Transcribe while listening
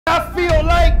I feel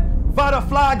like Vada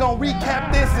gonna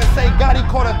recap this and say Gotti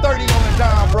caught a 30 on the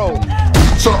John Road.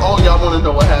 So all y'all wanna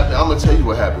know what happened? I'm gonna tell you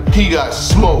what happened. He got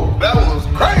smoked. That was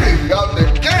crazy out the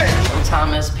game.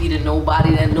 Sometimes SP to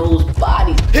nobody that knows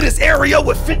body. Hit his area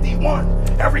with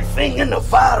 51. Everything in the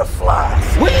Vada flies.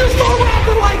 When you start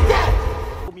rapping like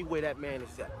that, tell me where that man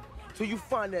is at. Till you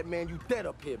find that man, you dead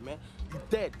up here, man. You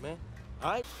dead, man.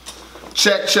 Alright?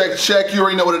 Check, check, check. You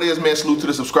already know what it is, man. Salute to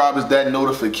the subscribers. That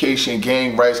notification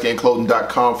gang.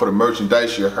 RightsGangClothing.com for the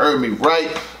merchandise. You heard me right.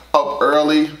 Up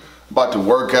early. About to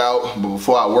work out. But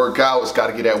before I work out, it's got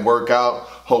to get that workout.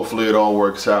 Hopefully it all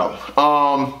works out.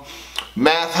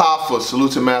 Math Hoffa.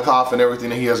 Salute to Math Hoffa and everything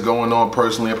that he has going on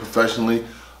personally and professionally.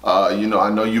 You know,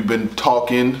 I know you've been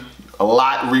talking a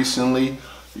lot recently.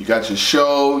 You got your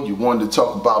show. You wanted to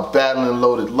talk about battling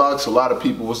Loaded Lux. A lot of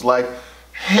people was like,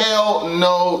 hell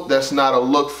no, that's not a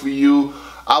look for you.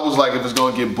 I was like, if it's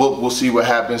gonna get booked, we'll see what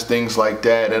happens, things like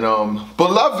that. And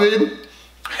Beloved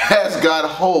has got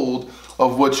hold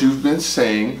of what you've been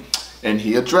saying, and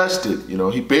he addressed it. You know,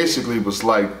 he basically was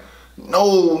like,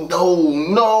 no, no,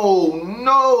 no,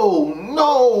 no,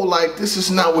 no, like this is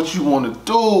not what you want to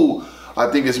do. I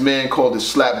think this man called it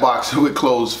slapboxing with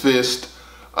closed fist,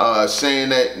 saying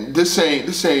that this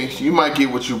ain't, you might get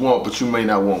what you want, but you may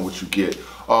not want what you get.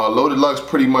 Loaded Lux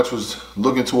pretty much was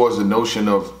looking towards the notion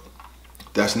of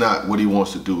that's not what he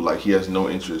wants to do. Like he has no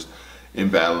interest in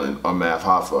battling Math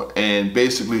Hoffa, and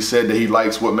basically said that he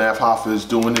likes what Math Hoffa is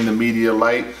doing in the media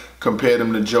light, compared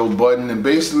him to Joe Budden, and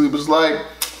basically was like,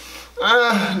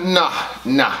 nah,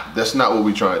 that's not what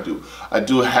we're trying to do. I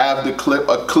do have the clip,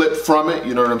 a clip from it,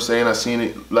 you know what I'm saying? I seen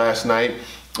it last night.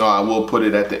 I will put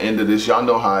it at the end of this. Y'all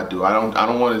know how I do. I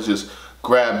don't want to just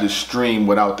grab the stream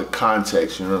without the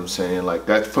context, you know what I'm saying? Like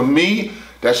that, for me,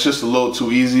 that's just a little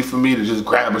too easy for me to just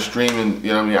grab a stream and,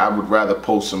 you know what I mean? I would rather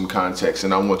post some context,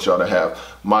 and I want y'all to have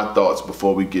my thoughts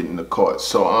before we get in the court.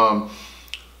 So,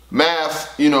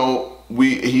 Math, you know,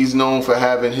 he's known for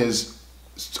having his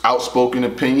outspoken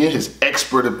opinion, his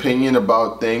expert opinion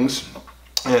about things,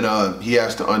 and he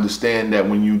has to understand that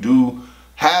when you do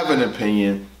have an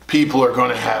opinion, people are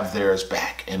gonna have theirs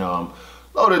back. And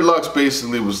Loaded Lux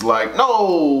basically was like, no,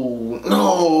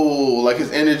 like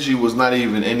his energy was not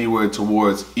even anywhere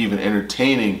towards even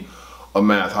entertaining a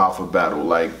Math Hoffa battle.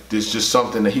 Like this just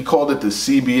something that he called it the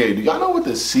C.B.A. Do y'all know what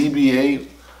the C.B.A.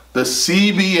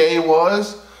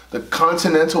 was? The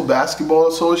Continental Basketball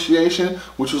Association,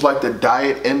 which was like the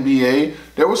Diet NBA.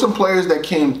 There were some players that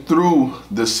came through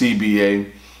the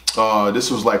C.B.A.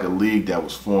 This was like a league that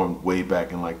was formed way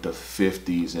back in like the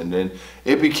 50s, and then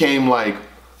it became like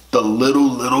the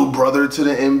little brother to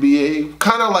the NBA,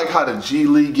 kind of like how the G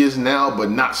League is now, but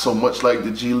not so much like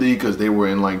the G League, because they were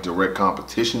in like direct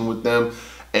competition with them,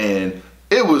 and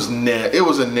it was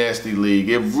a nasty league.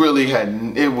 It really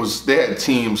had, they had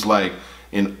teams like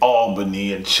in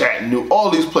Albany and Chattanooga, all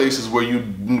these places where you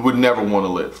would never want to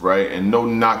live, right? And no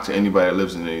knock to anybody that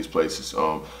lives in these places.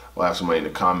 We'll have somebody in the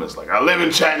comments like, I live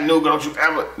in Chattanooga, don't you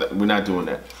ever? We're not doing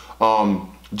that.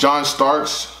 John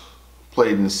Starks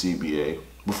played in the C.B.A.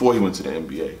 before he went to the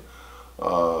NBA.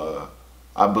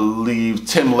 I believe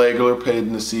Tim Legler played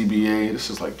in the C.B.A. This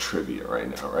is like trivia right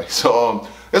now, right? So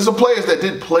there's some players that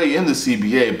did play in the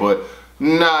C.B.A., but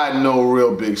not no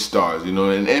real big stars, you know.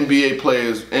 And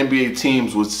NBA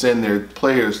teams would send their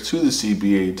players to the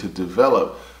C.B.A. to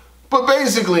develop. But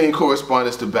basically, in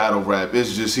correspondence to battle rap,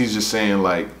 it's just he's just saying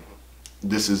like,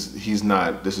 this is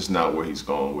not where he's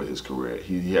going with his career.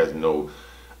 He has no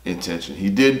intention.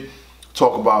 He did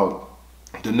talk about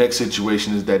the next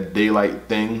situation is that daylight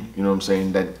thing, you know what I'm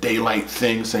saying? That daylight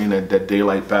thing, saying that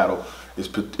daylight battle is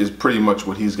pretty much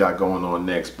what he's got going on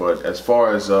next. But as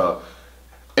far as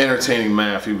entertaining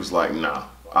Math, he was like, nah,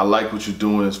 I like what you're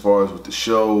doing as far as with the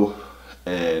show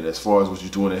and as far as what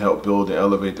you're doing to help build and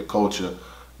elevate the culture.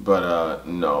 But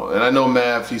no. And I know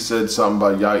Math, he said something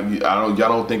about y'all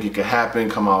don't think it can happen,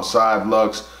 come outside,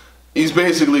 Lux. He's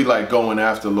basically like going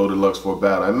after Loaded Lux for a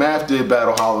battle. And Math did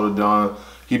battle Hollow Da Don.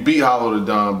 He beat Hollow Da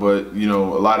Don, but you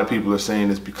know, a lot of people are saying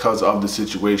it's because of the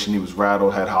situation. He was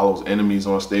rattled, had Hollow's enemies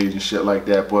on stage and shit like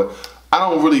that. But I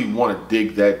don't really want to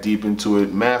dig that deep into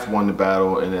it. Math won the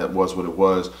battle, and that was what it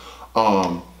was.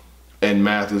 And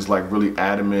Math is like really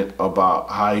adamant about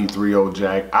how he 3-0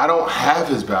 Jag. I don't have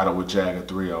his battle with Jag at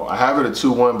 3-0. I have it at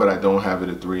 2-1, but I don't have it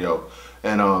at 3-0.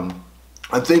 And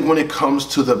I think when it comes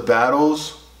to the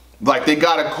battles, like they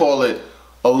gotta call it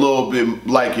a little bit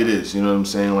like it is, you know what I'm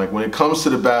saying? Like when it comes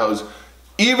to the battles,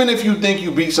 even if you think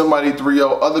you beat somebody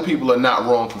 3-0, other people are not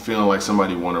wrong for feeling like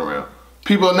somebody won a round.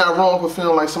 People are not wrong for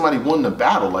feeling like somebody won the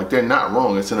battle. Like they're not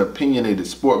wrong. It's an opinionated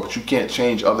sport, but you can't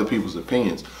change other people's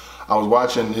opinions. I was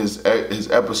watching his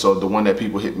episode, the one that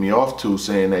people hit me off to,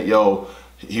 saying that, yo,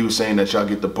 he was saying that y'all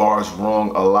get the bars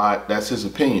wrong a lot. That's his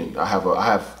opinion. I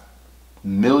have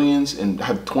millions and I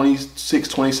have 26,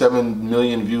 27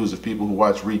 million views of people who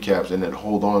watch recaps and that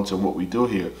hold on to what we do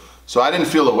here. So I didn't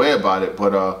feel a way about it,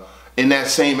 but in that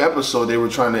same episode, they were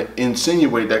trying to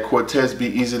insinuate that Cortez be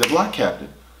easy to block captain.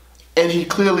 And he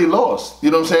clearly lost.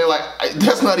 You know what I'm saying? Like,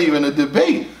 that's not even a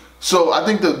debate. So I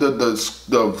think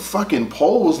the fucking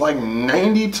poll was like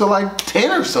 90 to like 10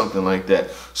 or something like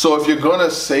that. So if you're gonna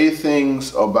say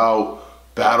things about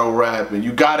battle rap, and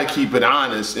you gotta keep it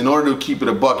honest, in order to keep it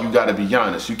a buck, you gotta be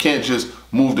honest. You can't just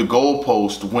move the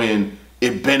goalpost when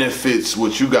it benefits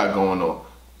what you got going on.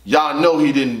 Y'all know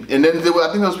he didn't, and then I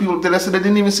think those people that said they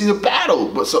didn't even see the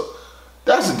battle. But so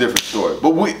that's a different story.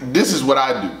 But this is what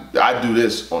I do. I do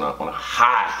this on a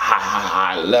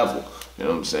high level. You know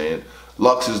what I'm saying?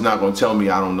 Lux is not gonna tell me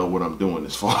I don't know what I'm doing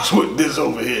as far as with this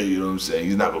over here. You know what I'm saying?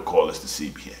 He's not gonna call us the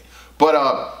C.B.A. But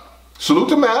salute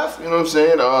to Math. You know what I'm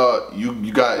saying?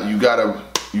 You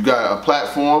got a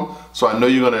platform, so I know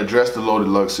you're gonna address the Loaded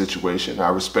Lux situation. I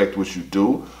respect what you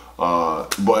do.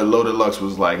 But Loaded Lux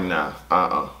was like, nah,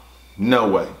 no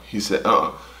way. He said,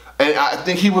 And I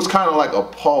think he was kind of like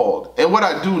appalled. And what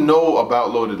I do know about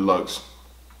Loaded Lux,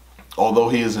 although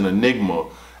he is an enigma,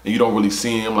 and you don't really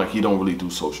see him, like he don't really do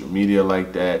social media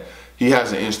like that. He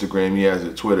has an Instagram, he has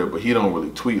a Twitter, but he don't really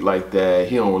tweet like that.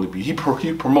 He don't really be, he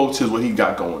promotes what he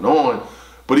got going on,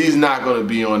 but he's not gonna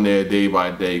be on there day by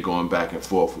day going back and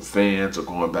forth with fans or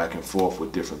going back and forth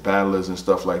with different battlers and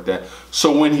stuff like that.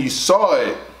 So when he saw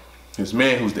it, his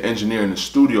man who's the engineer in the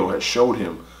studio had showed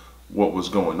him what was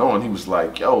going on. He was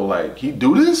like, yo, like, he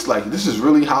do this? Like, this is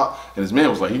really how, and his man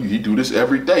was like, he do this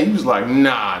every day. He was like,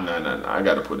 nah, I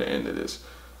gotta put an end to this.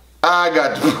 I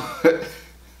got to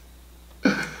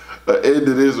put an end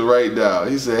to this right now.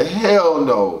 He said, hell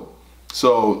no.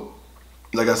 So,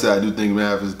 like I said, I do think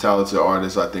Mav is a talented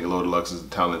artist. I think Loaded Lux is a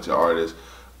talented artist.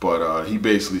 But he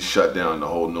basically shut down the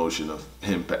whole notion of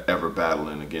him ever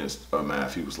battling against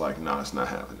Mav. He was like, nah, it's not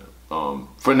happening.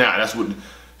 For now, that's what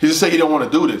he just said. He don't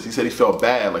want to do this. He said he felt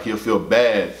bad, like he'll feel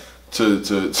bad to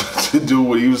do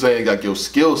what he was saying, like your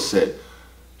skill set.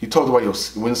 He talked about your,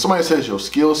 when somebody says your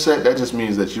skill set, that just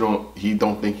means that he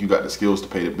don't think you got the skills to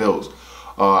pay the bills.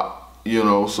 You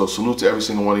know, so salute to every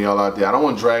single one of y'all out there. I don't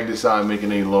want to drag this out and make it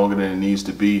any longer than it needs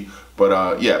to be,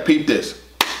 but yeah, peep this.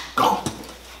 Go.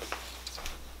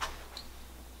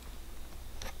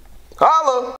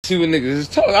 Holla. See what niggas is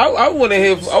talking. I want to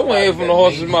hear from the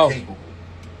horse's mouth.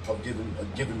 Of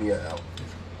giving me an L.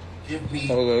 Give me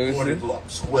Loaded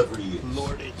Lux, whoever he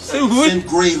is. Send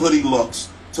Gray Hoodie Lux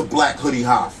to Black Hoodie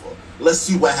Hoffa. Let's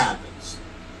see what happens.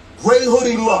 Gray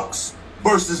Hoodie Lux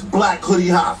versus Black Hoodie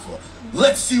Hoffa.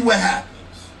 Let's see what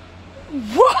happens.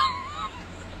 What?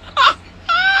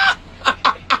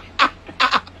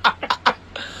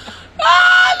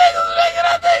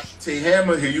 Tay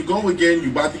Hammer, here you go again.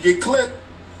 You about to get clipped.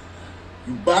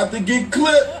 You about to get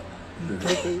clipped.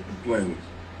 Playing with you.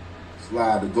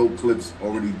 Slide, the GOAT Clips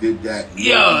already did that.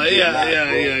 Yeah.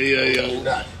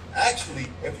 Actually,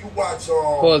 if you watch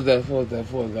Pause that. Hold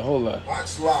on.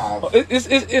 Watch live.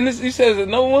 He says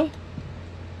another one?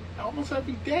 Almost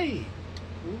every day.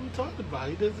 What we talking about?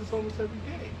 He does this almost every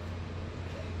day.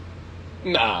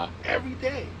 Nah. Every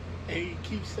day. And he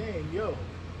keeps saying, yo,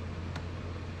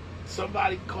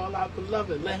 somebody call out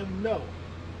Beloved, let him know.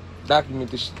 Document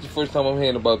this shit. The first time I'm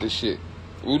hearing about this shit.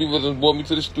 Rudy Williams brought me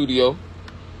to the studio.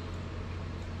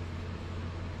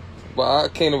 But I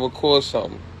came to record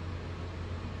something.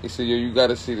 He said, yo, you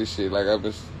gotta see this shit. Like, I've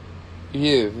been,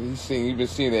 he's been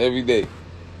seeing it every day.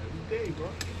 Every day, bro.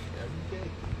 Every day.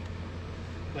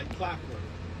 Like clockwork.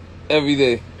 Every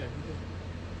day. Every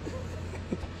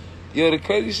day. Yo, the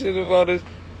crazy shit about this,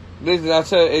 listen, I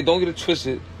tell you, hey, don't get it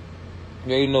twisted.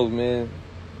 You already know, man.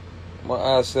 My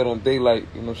eyes set on daylight,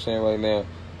 you know what I'm saying, right now.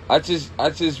 I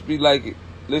just be like,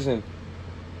 listen,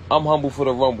 I'm humble for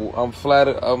the rumble. I'm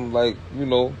flattered. I'm like, you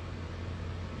know,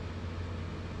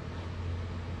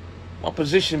 my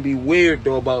position be weird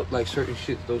though about like certain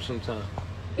shit though sometimes.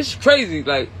 It's crazy,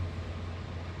 like,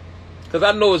 cause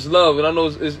I know it's love and I know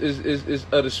it's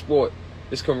other sport,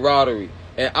 it's camaraderie,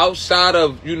 and outside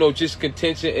of, you know, just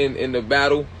contention in the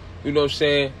battle, you know what I'm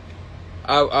saying.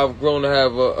 I've grown to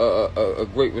have a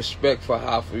great respect for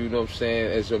Hoffa, you know what I'm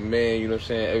saying, as a man, you know what I'm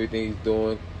saying, everything he's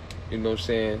doing, you know what I'm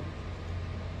saying.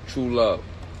 True love.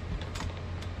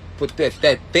 But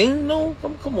that thing, though,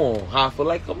 come on, Hoffa,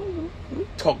 like, come on, let me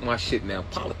talk my shit now.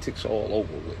 Politics all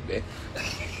over with, man.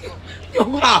 Yo,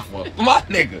 Hoffa, my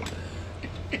nigga.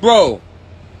 Bro,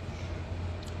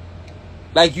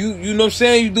 Like, you know what I'm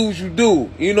saying? You do what you do.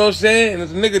 You know what I'm saying? And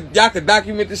if a nigga, y'all can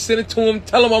document this, send it to him,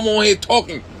 tell him I'm on here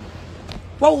talking.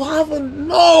 Bro, Hoffa,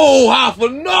 no! Hoffa,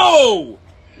 no!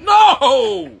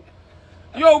 No!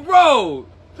 Yo, bro.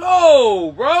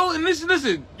 No, bro. And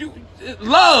listen. You,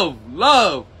 love.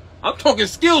 I'm talking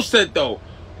skill set, though.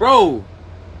 Bro.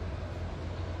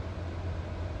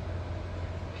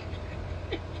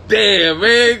 Damn,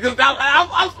 man. Cause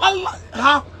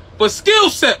but skill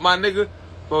set, my nigga.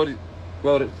 Bro,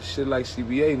 that shit like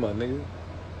C.B.A, my nigga.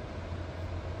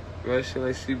 Bro, that shit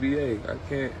like C.B.A. I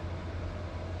can't.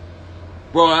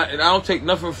 Bro, I don't take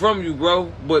nothing from you,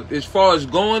 bro. But as far as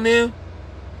going there,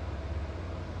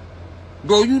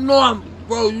 bro, you know I'm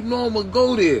gonna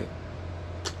go there.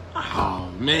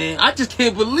 Oh, man. I just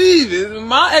can't believe it.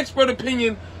 My expert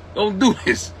opinion don't do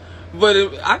this. But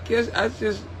if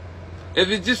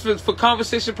it's just for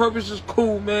conversation purposes,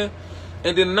 cool, man.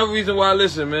 And then another reason why I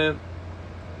listen, man.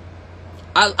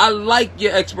 I like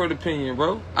your expert opinion,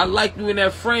 bro. I like you in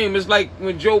that frame. It's like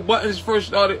when Joe Buttons first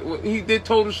started, he did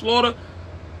Total Slaughter.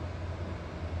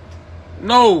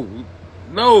 No,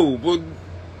 but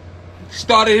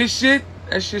started his shit.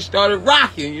 That shit started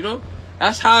rocking, you know.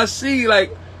 That's how I see,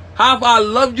 like, how I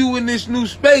love you in this new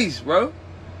space, bro.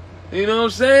 You know what I'm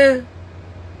saying?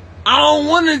 I don't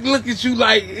want to look at you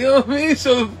like, you know what I mean?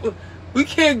 So we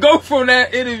can't go from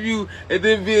that interview and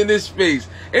then be in this space.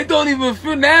 It don't even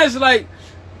feel now. It's like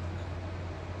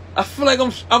I feel like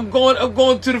I'm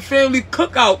going to the family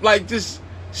cookout, like just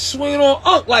swinging on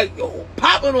Unc, like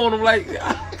popping on him, like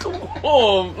come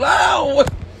on, bro.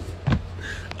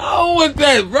 I don't want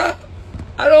that, bro.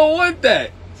 I don't want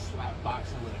that. Slap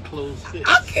boxing with a closed fist.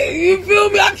 I can't. You feel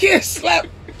me? I can't slap.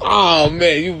 Oh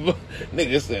man, you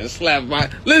nigga said slap my.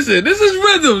 Listen, this is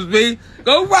Rhythms, B.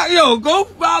 Go rock, go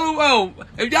follow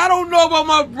If y'all don't know about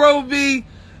my bro B,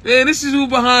 man, this is who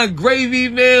behind Gravy,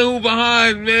 man. Who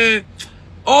behind, man,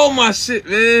 all my shit,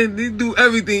 man. They do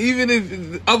everything, even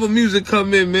if other music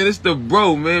come in, man. It's the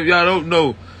bro, man. If y'all don't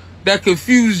know, that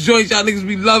confused joints y'all niggas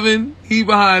be loving. He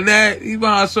behind that. He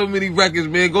behind so many records,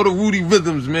 man. Go to Rudy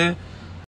Rhythms, man.